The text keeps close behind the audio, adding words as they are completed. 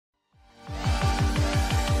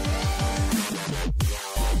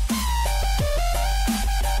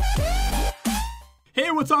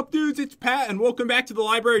what's up, dudes? It's Pat, and welcome back to the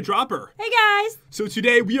Library Dropper. Hey, guys. So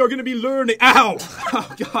today we are going to be learning... Ow!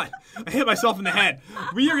 Oh, God. I hit myself in the head.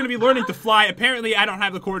 We are going to be learning to fly. Apparently, I don't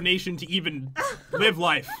have the coordination to even live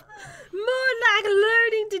life. More like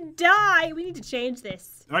learning to die. We need to change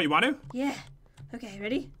this. All right, you want to? Yeah. Okay,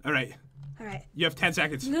 ready? All right. All right. You have 10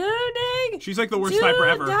 seconds. Learning She's like the worst to sniper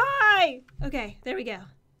ever. die. Okay, there we go.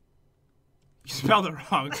 You spelled it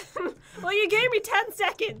wrong. Well, you gave me 10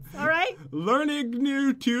 seconds, all right? Learning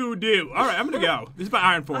new to do. All right, I'm going to go. This is by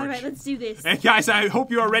Iron Forge. All right, let's do this. And guys, I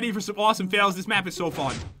hope you are ready for some awesome fails. This map is so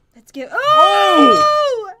fun. Let's go.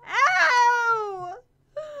 Oh! Ow!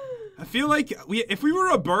 I feel like if we were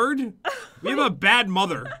a bird, we have a bad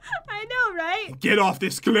mother. I know, right? Get off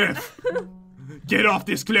this cliff. Get off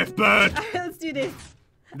this cliff, bird. All right, let's do this.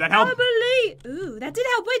 Did that help? I believe. Ooh, that did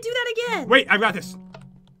help. Wait, do that again. Wait, I got this.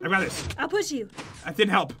 I got this. I'll push you. That didn't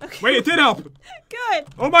help. Okay. Wait, it did help. Good.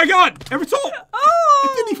 Oh my God! Every soul. Oh!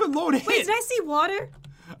 It didn't even load it. Wait, did I see water?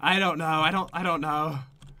 I don't know. I don't know.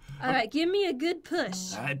 All right, give me a good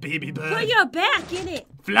push. All right, baby bird. Put your back in it.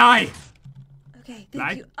 Fly. Okay, Fly?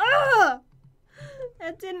 thank you. Oh!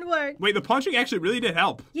 That didn't work. Wait, the punching actually really did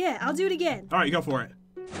help. Yeah, I'll do it again. All right, go for it.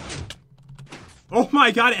 Oh my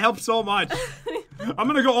God, it helped so much. I'm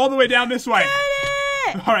gonna go all the way down this way. Get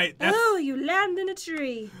it! All right. Oh, you land in a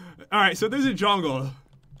tree. All right, so there's a jungle.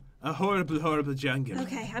 A horrible, horrible jungle.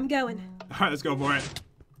 Okay, I'm going. All right, let's go for it.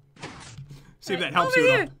 See if that Right, helps over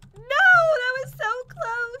you at here. No, that was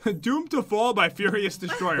so close. Doomed to fall by Furious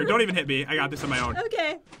Destroyer. Don't even hit me. I got this on my own.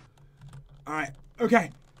 Okay. All right.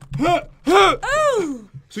 Okay. Oh!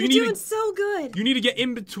 So You're you need doing to, so good. you need to get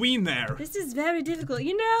in between there. This is very difficult.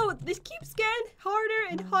 You know, this keeps getting harder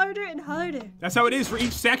and harder and harder. That's how it is for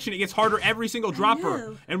each section. It gets harder every single dropper.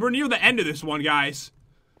 know. And we're near the end of this one, guys.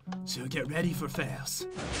 So get ready for fails.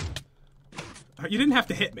 All right, you didn't have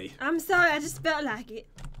to hit me. I'm sorry, I just felt like it.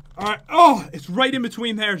 All right. Oh, it's right in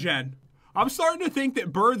between there, Jen. I'm starting to think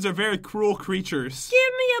that birds are very cruel creatures.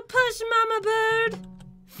 Give me a push, mama bird.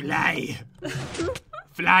 Fly.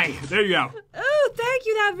 Fly. There you go. Oh, thank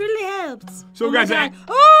you. That really helped. So, oh my guys, God.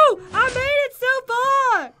 Oh, I made it so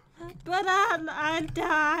far. But I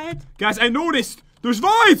died. Guys, I noticed there's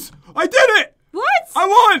vines. I did it. What? I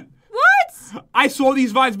won. What? I saw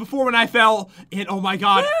these vines before when I fell, and oh my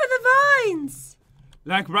God. Where are the vines?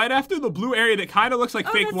 Like right after the blue area that kind of looks like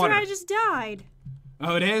fake that's water. where I just died.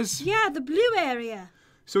 Oh, it is? Yeah, the blue area.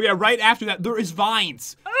 So yeah, right after that, there is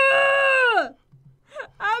vines. Ugh!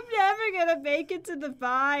 I'm never gonna make it to the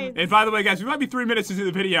vines. And by the way, guys, we might be 3 minutes into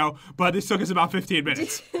the video, but this took us about 15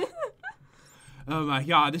 minutes. Oh my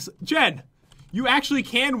God, Jen, you actually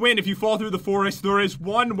can win if you fall through the forest. There is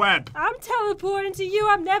one web. I'm teleporting to you.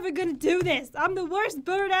 I'm never gonna do this. I'm the worst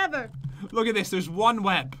bird ever. Look at this, there's one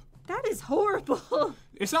web. That is horrible.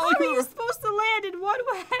 It's not How like are you supposed to land in one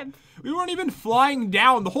web? we weren't even flying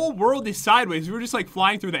down. The whole world is sideways. We were just like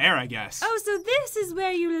flying through the air, I guess. Oh, so this is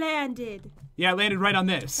where you landed. Yeah, I landed right on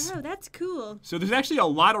this. Oh, that's cool. So there's actually a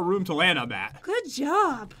lot of room to land on that. Good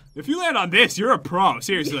job. If you land on this, you're a pro,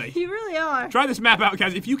 seriously. You really are. Try this map out,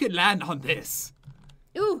 guys. If you could land on this,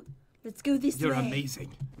 Ooh, let's go this you're way.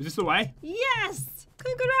 amazing. Is this the way? Yes!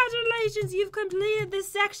 Congratulations, you've completed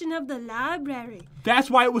this section of the library. That's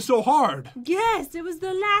why it was so hard. Yes, it was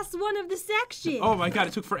the last one of the section. Oh my God,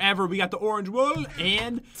 it took forever. We got the orange wool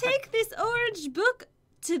and... Take this orange book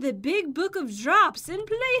to the big book of drops and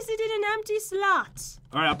place it in an empty slot.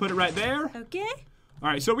 All right, I'll put it right there. Okay? All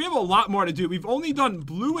right, so we have a lot more to do. We've only done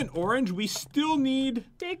blue and orange. We still need...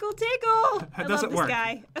 Tickle, tickle. That I doesn't love work. this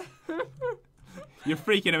guy. You're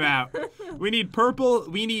freaking him out. We need purple,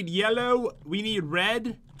 we need yellow, we need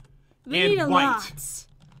red, We and need a white. lot.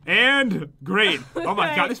 And green. Oh my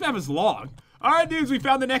Okay. God, this map is long. All right, dudes, we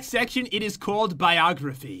found the next section. It is called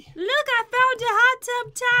biography. Look, I found a hot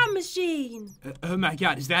tub time machine. Oh my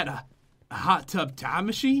God, is that a hot tub time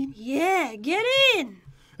machine? Yeah, get in.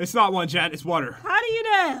 It's not one, Jen. It's water. How do you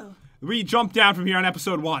know? We jumped down from here on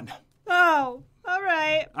episode 1. Oh, all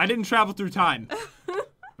right. I didn't travel through time.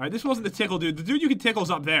 All right, this wasn't the tickle dude. The dude you can tickle's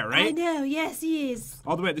up there, right? I know, yes, he is.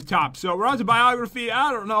 All the way at the top. So we're on to biography. I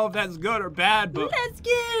don't know if that's good or bad, but... Let's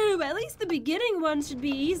go. At least the beginning one should be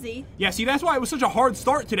easy. Yeah, see, that's why it was such a hard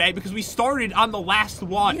start today, because we started on the last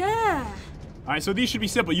one. Yeah. All right, so these should be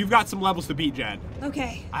simple. You've got some levels to beat, Jen.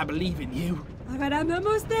 Okay. I believe in you. All right, I'm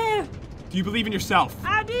almost there. Do you believe in yourself?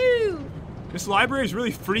 I do. This library is really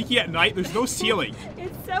freaky at night. There's no ceiling.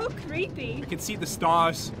 It's so creepy. I can see the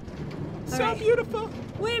stars. So right. beautiful.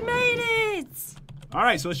 We made it. All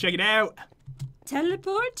right, so let's check it out.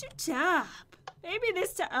 Teleport to top. Maybe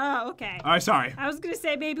this time. Oh, okay. All right, sorry. I was going to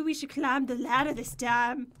say maybe we should climb the ladder this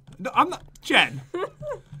time. No, I'm not. Jen.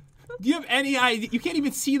 Do you have any idea? You can't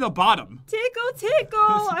even see the bottom. Tickle, tickle.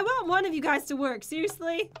 I want one of you guys to work.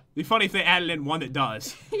 Seriously? It'd be funny if they added in one that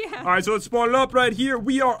does. Yeah. All right, so let's spawn up right here.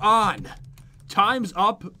 We are on Time's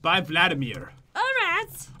Up by Vladimir. All right.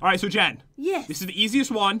 All right, so Jen. Yes. This is the easiest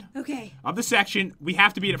one Okay. of the section. We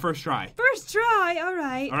have to beat it first try. First try. All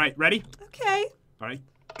right. All right, ready? Okay. All right.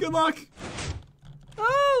 Good luck.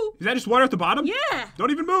 Oh. Is that just water at the bottom? Yeah. Don't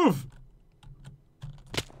even move.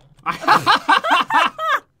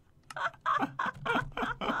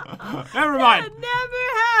 Never mind. That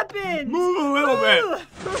never happened. Move a little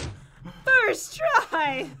bit. First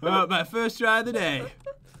try. My first try of the day.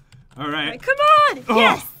 All right. All right, come on. Oh.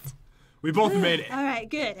 Yes. We both made it. All right,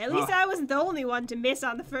 good. At least I wasn't the only one to miss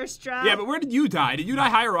on the first try. Yeah, but where did you die? Did you die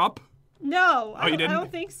higher up? No. Oh, you didn't? I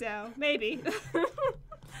don't think so. Maybe.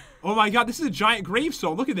 Oh my god, this is a giant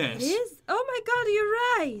gravestone. Look at this. It is? Oh my god, you're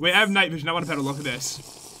right. Wait, I have night vision. I want to better look at this.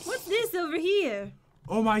 What's this over here?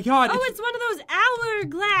 Oh my god. Oh, it's one of those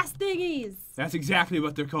hourglass thingies. That's exactly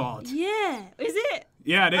what they're called. Yeah. Is it?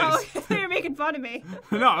 Yeah, it is. Oh, I thought you were making fun of me.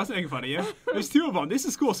 No, I was making fun of you. There's two of them. This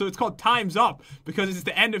is cool. So it's called Time's Up because it's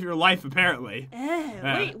the end of your life, apparently. Oh,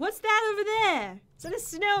 wait, what's that over there? Is that a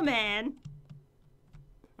snowman?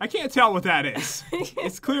 I can't tell what that is.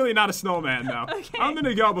 It's clearly not a snowman, though. Okay. I'm going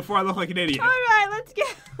to go before I look like an idiot. All right, let's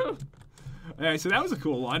go. All right, so that was a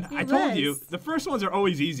cool one. I It told you, was. the first ones are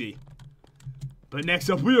always easy. But next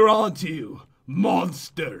up, we are on to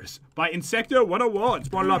Monsters by Insecto 101.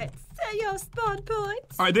 Spawn it All up. right, set your spawn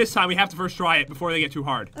points. All right, this time we have to first try it before they get too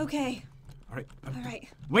hard. Okay. All right. All right.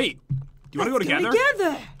 Wait. Do you want to go Let's together?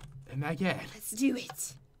 Together. And again. Let's do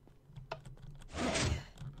it.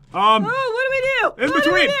 Oh, Oh, what do we do? in What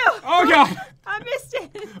do we between. do? Oh god. I missed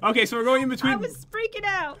it. Okay, so we're going in between. I was freaking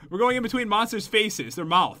out. We're going in between monsters' faces, their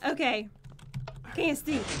mouth. Okay. Can't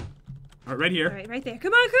see. All right, right here. All right, right there.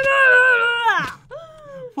 Come on, come on.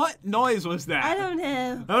 What noise was I that? don't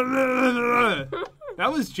know.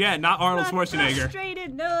 That was Jen, not Arnold Schwarzenegger.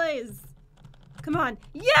 Frustrated noise. Come on.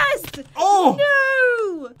 Yes. Oh!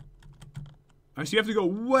 No. All right, so you have to go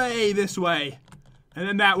way this way, and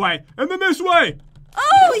then that way, and then this way.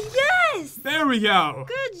 Oh yes. There we go.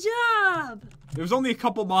 Good job. There was only a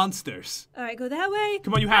couple monsters. All right, go that way.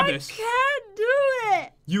 Come on, you have this. I can't do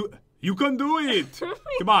it. You can do it.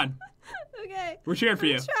 Come on, Okay. we're cheering for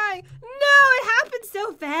you. I'm trying. No, it happened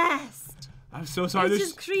so fast. I'm so sorry. It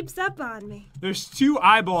just creeps up on me. There's two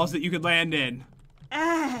eyeballs that you could land in.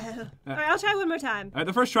 Oh. All right, I'll try one more time. All right,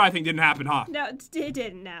 the first try thing didn't happen, huh? No, it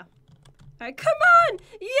didn't. No. All right, come on.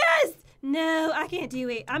 Yes. No, I can't do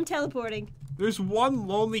it. I'm teleporting. There's one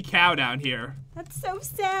lonely cow down here. That's so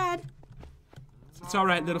sad. It's all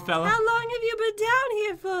right, little fella. How long have you been down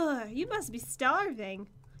here for? You must be starving.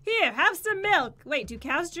 Here, have some milk. Wait, do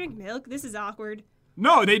cows drink milk? This is awkward.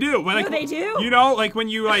 No, they do. When, No, they do? You know, like when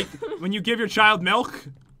you when you give your child milk.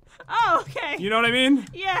 Oh, okay. You know what I mean?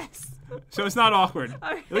 Yes. So it's not awkward.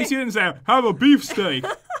 All right. At least you didn't say, have a beefsteak.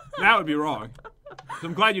 That would be wrong. So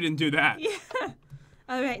I'm glad you didn't do that. Yeah.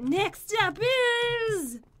 All right, next up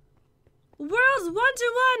is World's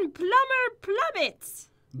 1-to-1 Plumber Plummets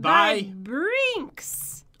By-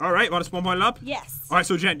 Brinks. All right, want to spawn one up? Yes. All right,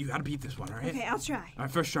 so Jen, you got to beat this one, all right? Okay, I'll try. All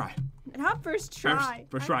right, first try. Not first try.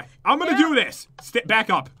 First try. I'm going to Yeah. do this. Back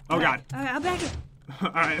up. Oh, God. All right, I'll back it. All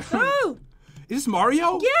right. Oh, Is this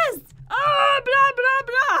Mario? yes. Oh, blah,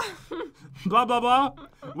 blah, blah. Blah, blah,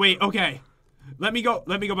 blah. Wait, okay. Let me go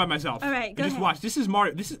by myself. All right, And go just ahead. watch. This is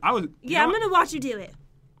Mario. This is, I was, you Yeah, know I'm what? going to watch you do it.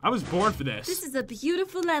 I was born for this. This is a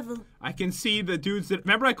beautiful level. I can see the dudes that,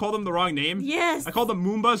 remember I called them the wrong name? Yes. I called them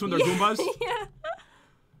Moombas when they're Goombas. Yeah.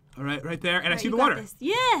 All right, right there. And I All see right, the you got water. this.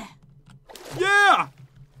 Yeah. Yeah!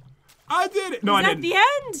 I did it. No, Is I that didn't. the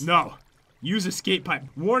end? No. Use escape pipe.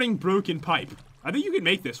 Warning, broken pipe. I think you can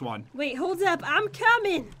make this one. Wait, hold up. I'm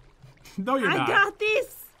coming. No, you're I not. got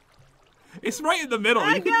this. It's right in the middle.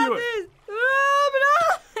 I you can got do it. this. Oh,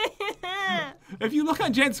 If you look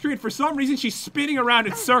on Jen's screen, for some reason she's spinning around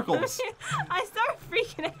in circles. I start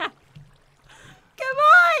freaking out. Come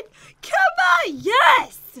on! Come on!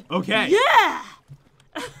 Yes! Okay. Yeah!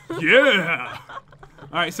 Yeah.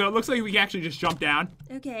 All right, so it looks like we can actually just jump down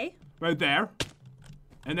Okay. right there.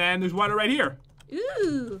 And then there's water right here.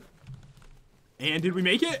 Ooh. And did we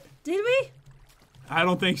make it? Did we? I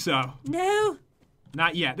don't think so. No.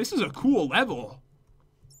 Not yet. This is a cool level.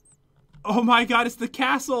 Oh my god, it's the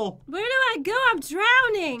castle. Where do I go? I'm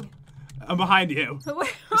drowning. I'm behind you. Where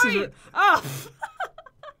This are is you? a- Oh.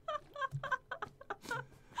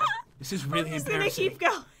 This is really I'm just gonna embarrassing. keep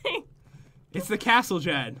going. It's the castle,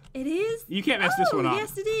 Jen. It is? You can't mess this one up.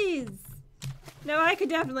 Yes, it is. No, I could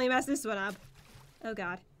definitely mess this one up. Oh,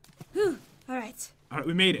 God. Whew. All right. All right,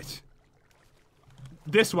 we made it.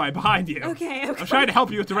 this way, behind you. Okay, I'm trying to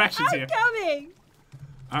help you with directions here. Coming.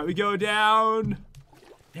 All right, we go down.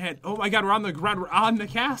 And, oh my god, we're on the ground. We're on the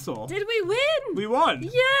castle. Did we win? We won.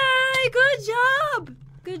 Yay! Good job.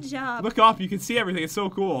 Good job. Look up. You can see everything. It's so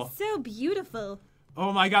cool. So beautiful.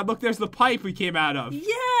 Oh my god, look, there's the pipe we came out of.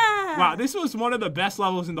 Yeah. Wow, this was one of the best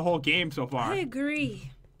levels in the whole game so far. I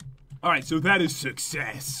agree. All right, so that is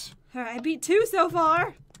success. All right, I beat 2 so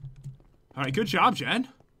far. All right, good job, Jen.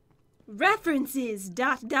 References. ...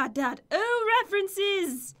 Oh,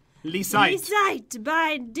 references. Recite. Recite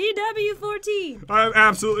by DW14. I have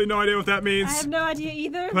absolutely no idea what that means. I have no idea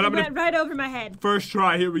either. But It went right over my head. First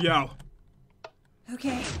try, here we go.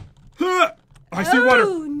 Okay. I see water.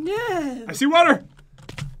 Oh, no. I see water.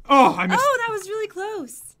 Oh, I missed. Oh, that was really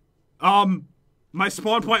close. My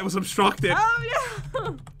spawn point was obstructed. Oh,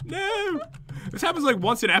 no. No. This happens like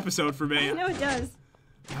once an episode for me. I know it does.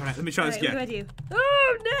 All right, let me try this again. What do I do?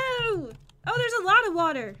 Oh, no. Oh, there's a lot of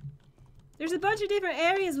water. There's a bunch of different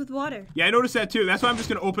areas with water. Yeah, I noticed that too. That's why I'm just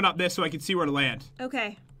going to open up this so I can see where to land.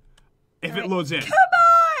 Okay. If it loads in. Come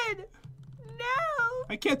on! No!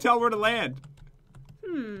 I can't tell where to land.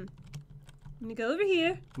 Let me go over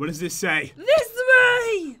here. What does this say? This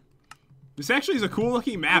way! This actually is a cool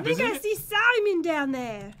looking map, isn't I it? see Simon down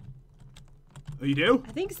there. Oh, you do?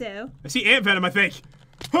 I think so. I see ant venom, I think.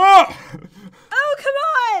 Oh! Oh,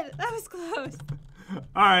 come on! That was close.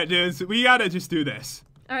 All right, dudes. We got to just do this.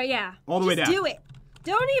 All right, yeah. All the way down. Just do it.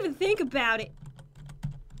 Don't even think about it.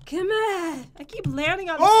 Come on. I keep landing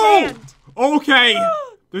on the sand. Okay.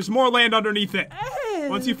 There's more land underneath it. Oh.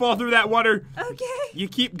 Once you fall through that water, Okay. you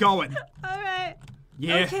keep going. All right.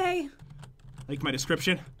 Yeah. Okay. Like my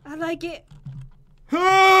description? I like it.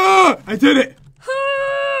 I did it.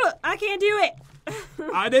 I can't do it.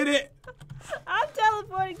 I did it. I'm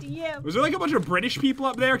teleporting to you. Was there like a bunch of British people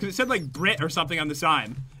up there? Because it said like Brit or something on the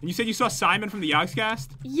sign. And you said you saw Simon from the Yogscast?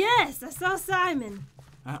 Yes, I saw Simon.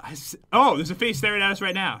 Oh, there's a face staring at us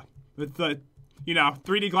right now. With the,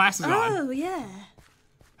 3D glasses on. Oh, yeah.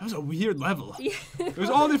 That was a weird level. Yeah. There was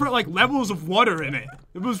all different like levels of water in it.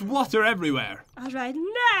 There was water everywhere. All right,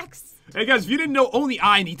 next. Hey guys, if you didn't know, only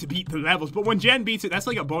I need to beat the levels. But when Jen beats it, that's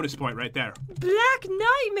like a bonus point right there. Black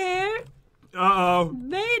Nightmare. Uh-oh.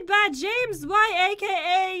 Made by James White,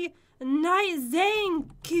 a.k.a. Night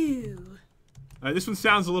Zanku. Alright, this one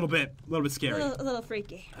sounds a little bit scary. A little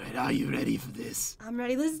freaky. Alright, are you ready for this? I'm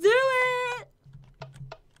ready. Let's do it.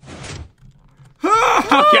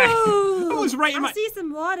 Okay. Ooh, That was right in my... I see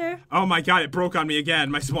some water. Oh my god, it broke on me again,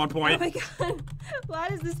 my spawn Oh point. my god. Why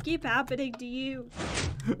does this keep happening to you?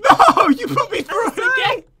 No, you put me through it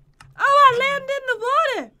again. Oh, I landed in the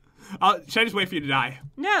water. Should I just wait for you to die?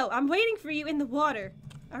 No, I'm waiting for you in the water.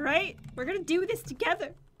 All right? We're going to do this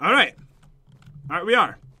together. Alright. Alright, we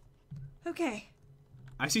are. Okay.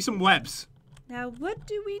 I see some webs. Now, what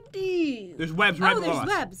do we do? There's webs right below us. Oh,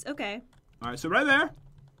 there's webs. Okay. Alright, so right there.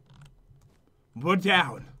 We're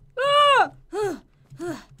down. Ah!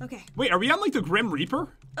 Okay. Wait, are we on like the Grim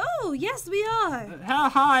Reaper? Oh, yes, we are.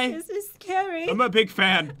 Hi. This is scary. I'm a big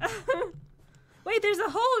fan. Wait, there's a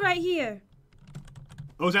hole right here.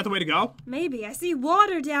 Oh, is that the way to go? Maybe. I see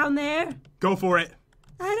water down there. Go for it.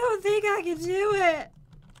 I don't think I can do it.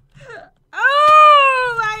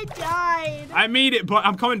 Oh, I died. I made it, but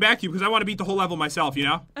I'm coming back to you because I want to beat the whole level myself, you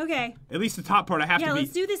know? Okay. At least the top part I have to Yeah, beat.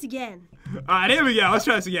 let's do this again. Alright, here we go. Let's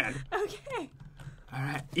try this again. Okay.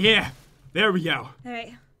 Alright, yeah. There we go. All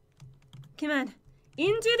right. Come on.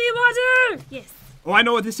 Into the water. Yes. Oh, I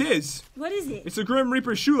know what this is. What is it? It's the Grim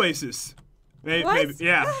Reaper's shoelaces. Maybe, What?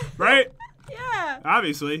 yeah. Right? Yeah.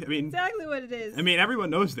 Obviously. I mean, Exactly what it is. everyone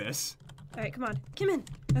knows this. All right, come on. Come in.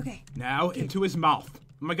 Okay. Now into his mouth.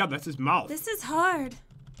 Oh my god, that's his mouth. This is hard.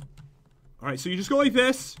 Alright, so you just go like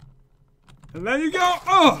this. And then you go.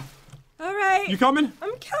 Oh! All right. You coming?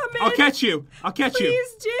 I'm coming. I'll catch you. I'll catch you.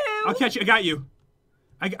 Please do. I'll catch you. I got you.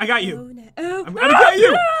 I got you. Oh, no. Oh. I'm gonna get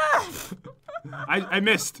you. Ah! I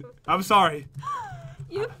missed. I'm sorry.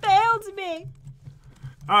 You failed me.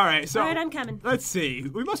 Alright, so. All right, I'm coming. Let's see.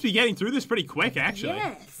 We must be getting through this pretty quick, actually.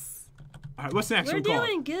 Yes. Alright, what's next? We're We'll call it.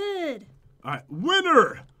 doing good. Alright,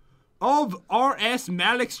 winner of RS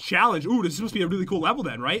Malik's Challenge. Ooh, this must be a really cool level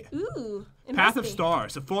then, right? Ooh. It Path must of be.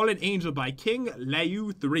 Stars, A Fallen Angel by King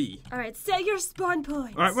Layu 3. All right, set your spawn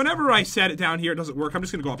points. Alright, whenever I set it down here, it doesn't work. I'm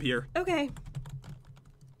just gonna go up here. Okay.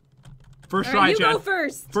 First All try, right, you Jen. go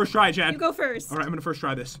first. First try, Jen. You go first. Alright, I'm gonna first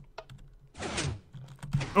try this.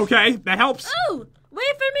 Okay, that helps. Oh, wait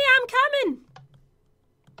for me, I'm coming.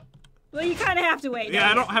 Well, you kind of have to wait. Yeah,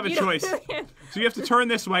 I don't have a choice. So you have to turn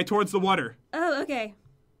this way towards the water. Oh, okay.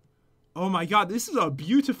 Oh my god, this is a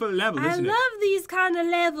beautiful level, I isn't love these kind of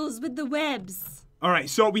levels with the webs. All right,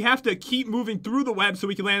 so we have to keep moving through the web so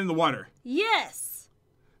we can land in the water. Yes.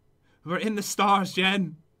 We're in the stars,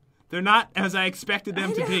 Jen. They're not as I expected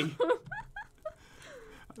them to be.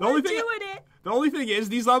 The only thing is,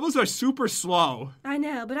 these levels are super slow. I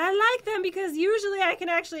know, but I like them because usually I can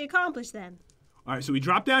actually accomplish them. All right, so we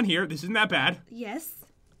drop down here. This isn't that bad. Yes.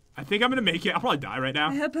 I think I'm going to make it. I'll probably die right now.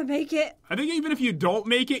 I hope I make it. I think even if you don't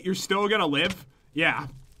make it, you're still going to live. Yeah.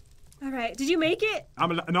 All right. Did you make it?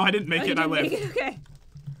 No, I didn't make it. I lived. Okay.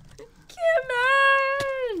 Come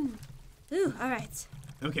on. Ooh, all right.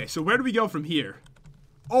 Okay, so where do we go from here?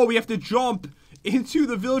 Oh, we have to jump into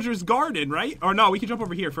the villager's garden, right? Or no, we can jump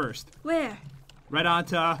over here first. Where? Right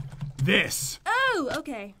onto this. Oh,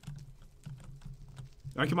 okay.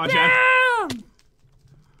 All right, come on, Jen. Bam!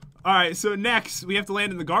 All right, so next we have to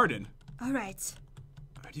land in the garden. All right.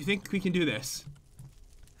 Do you think we can do this?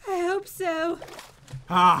 I hope so.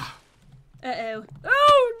 Ah. Uh-oh.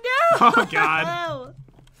 Oh, no! Oh, God.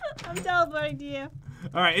 I'm teleporting to you.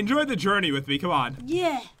 All right, enjoy the journey with me. Come on.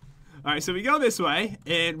 Yeah. All right, so we go this way,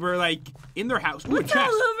 and we're, like, in their house. Ooh, What's all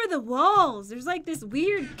over the walls? There's, like, this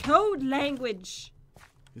weird code language.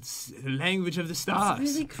 It's the language of the stars.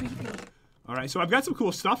 It's really creepy. All right, so I've got some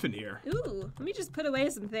cool stuff in here. Ooh, let me just put away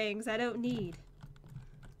some things I don't need.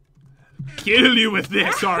 Kill you with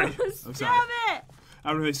this. Sorry. I'm Stop sorry. it!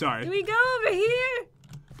 I'm really sorry. Do we go over here?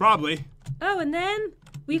 Probably. Oh, and then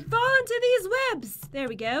we fall into these webs. There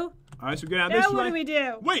we go. All right, so we go down Now this way. what do we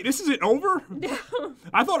do? Wait, this isn't over? No.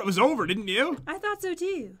 I thought it was over, didn't you? I thought so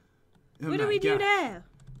too. Oh What do we do now?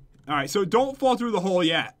 All right, so don't fall through the hole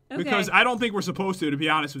yet. Okay. Because I don't think we're supposed to be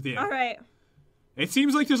honest with you. All right. It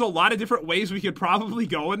seems like there's a lot of different ways we could probably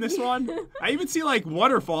go in this one. I even see, like,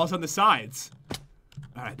 waterfalls on the sides.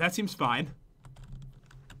 All right, that seems fine.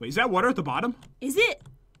 Wait, is that water at the bottom? Is it?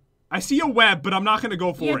 I see a web, but I'm not going to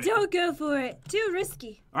go for it. Don't go for it. Too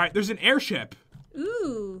risky. All right, there's an airship.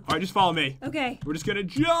 Ooh. All right, just follow me. Okay. We're just going to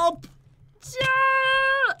jump.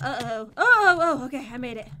 Uh-oh. Oh, okay, I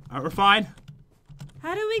made it. All right, we're fine.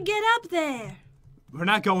 How do we get up there? We're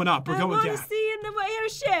not going up. We're going I down. want to see in the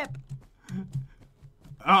airship.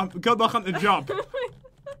 Good luck on the jump.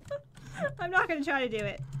 I'm not going to try to do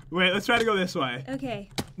it. Wait, let's try to go this way. Okay.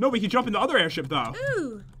 No, we can jump in the other airship, though.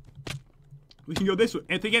 Ooh. We can go this way.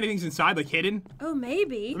 I think anything's inside, like, hidden. Oh,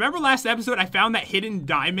 maybe. Remember last episode I found that hidden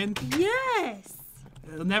diamond? Yes.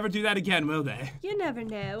 They'll never do that again, will they? You never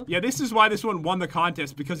know. Yeah, this is why this one won the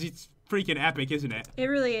contest, because it's freaking epic, isn't it? It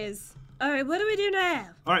really is. All right, what do we do now?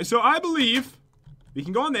 All right, so I believe we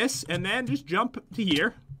can go on this and then just jump to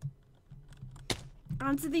here.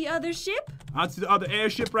 Onto the other ship? Onto the other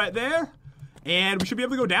airship right there. And we should be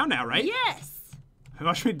able to go down now, right? Yes.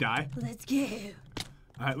 How should we die? Let's go.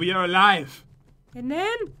 All right, we are alive. And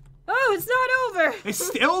then? Oh, it's not over. It's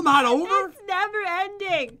still not over? It's never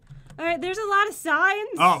ending. All right, there's a lot of signs.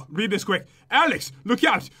 Oh, read this quick. Alex, look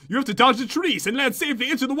out. You have to dodge the trees and land safely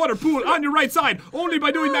into the water pool on your right side. Only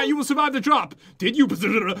by doing that you will survive the drop. Did you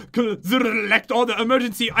collect all the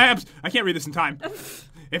emergency amps? I can't read this in time.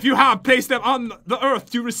 If you have, place them on the earth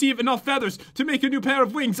to receive enough feathers to make a new pair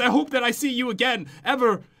of wings. I hope that I see you again,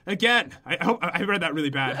 ever again. I read that really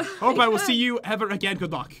bad. Hope I will see you ever again.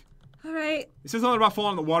 Good luck. All right. It says something about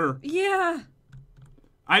falling in the water. Yeah.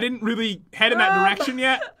 I didn't really head in that direction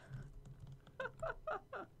yet.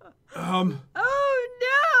 Oh,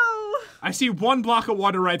 no. I see one block of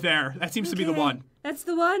water right there. That seems to be the one. That's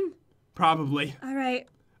the one? Probably. All right.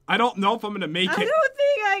 I don't know if I'm going to make it. I don't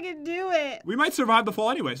think I can do it. We might survive the fall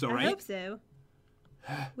anyway, so, right? I hope so.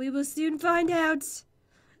 We will soon find out.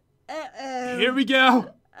 Uh-oh. Here we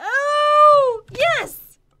go. Oh, yes.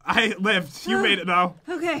 I lived. You made it, though.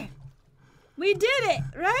 Okay. We did it,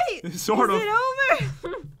 right? Sort of. Is it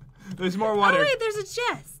over? There's more water. Oh, wait, there's a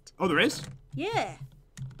chest. Oh, there is? Yeah.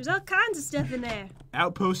 There's all kinds of stuff in there.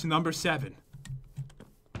 Outpost number 7.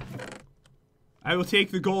 I will take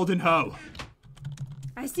the golden hoe.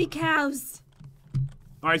 I see cows.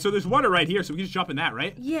 All right, so there's water right here, so we can just jump in that,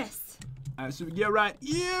 right? Yes. So we get right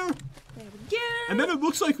here. There we go. And then it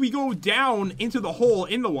looks like we go down into the hole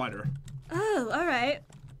in the water. Oh, all right.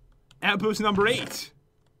 Outpost number 8.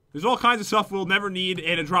 There's all kinds of stuff we'll never need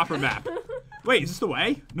in a dropper map. Wait, is this the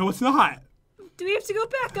way? No, it's not. Do we have to go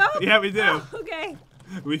back up? Yeah, we do. Oh, okay.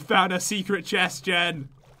 We found a secret chest, Jen.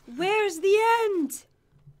 Where's the end?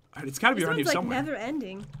 It's got to be This around here one's like somewhere. never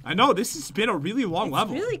ending. I know, this has been a really long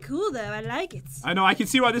level. It's really cool, though. I like it. I know, I can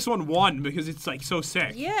see why this one won, because it's, like, so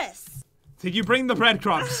sick. Yes. Did you bring the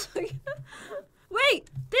breadcrumbs? Wait,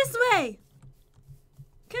 this way.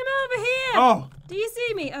 Come over here. Oh. Do you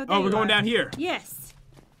see me? Oh, there Oh, we're you going are. down here. Yes.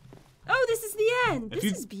 Oh, this is the end. If This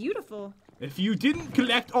you- is beautiful. If you didn't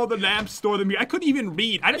collect all the lamps, store them here. I couldn't even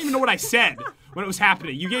read. I didn't even know what I said. when it was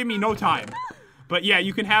happening. You gave me no time. But yeah,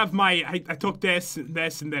 you can have my, I took this,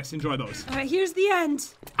 this, and this. Enjoy those. All right, here's the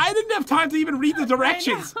end. I didn't have time to even read the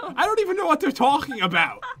directions. I don't even know what they're talking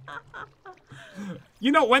about.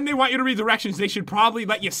 You know, when they want you to read directions, they should probably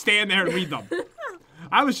let you stand there and read them.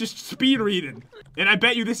 I was just speed reading. And I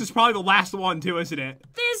bet you this is probably the last one too, isn't it?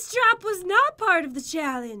 This drop was not part of the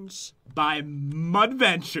challenge. By Mad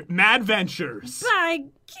Ventures. By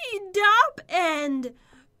Kidop and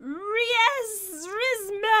Rizmalik.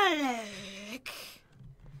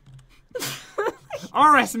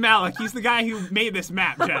 R.S. Malik, he's the guy who made this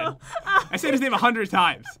map, Jen. I said his name 100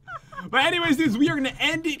 times. But anyways, dudes, we are going to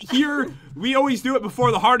end it here. We always do it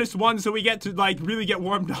before the hardest one, so we get to, like, really get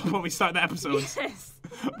warmed up when we start the episodes. Yes.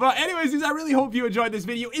 But anyways, dudes, I really hope you enjoyed this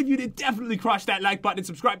video. If you did, definitely crush that like button and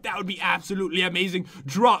subscribe. That would be absolutely amazing.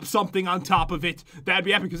 Drop something on top of it. That'd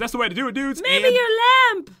be epic, because that's the way to do it, dudes. Maybe and your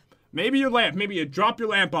lamp. Maybe your lamp. Maybe you drop your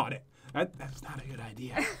lamp on it. That's not a good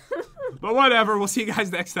idea. But whatever. We'll see you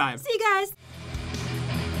guys next time. See you guys.